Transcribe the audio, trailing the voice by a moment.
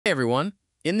Hey everyone!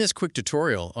 In this quick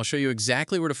tutorial, I'll show you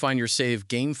exactly where to find your saved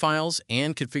game files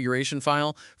and configuration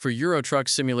file for Euro Truck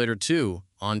Simulator 2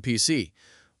 on PC.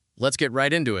 Let's get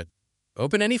right into it.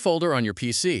 Open any folder on your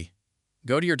PC.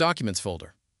 Go to your Documents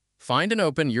folder. Find and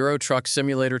open Euro Truck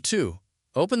Simulator 2.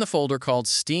 Open the folder called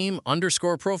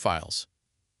Steam_Profiles.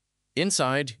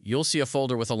 Inside, you'll see a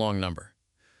folder with a long number.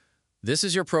 This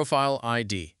is your profile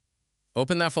ID.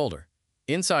 Open that folder.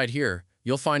 Inside here,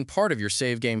 you'll find part of your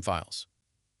saved game files.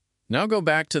 Now go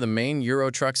back to the main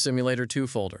Euro Truck Simulator 2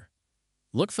 folder.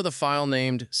 Look for the file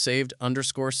named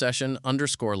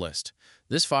saved_session_list.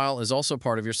 This file is also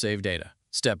part of your saved data.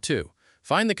 Step 2.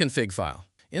 Find the config file.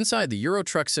 Inside the Euro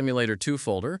Truck Simulator 2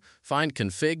 folder, find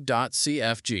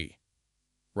config.cfg.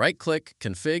 Right-click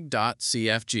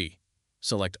config.cfg.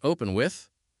 Select Open With.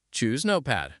 Choose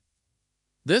Notepad.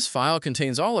 This file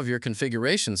contains all of your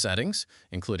configuration settings,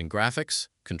 including graphics,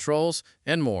 controls,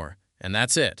 and more, and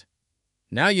that's it.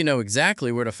 Now you know exactly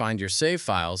where to find your save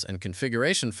files and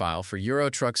configuration file for Euro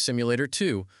Truck Simulator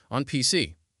 2 on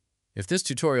PC. If this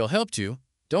tutorial helped you,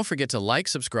 don't forget to like,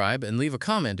 subscribe, and leave a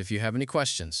comment if you have any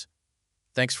questions.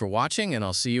 Thanks for watching, and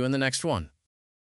I'll see you in the next one.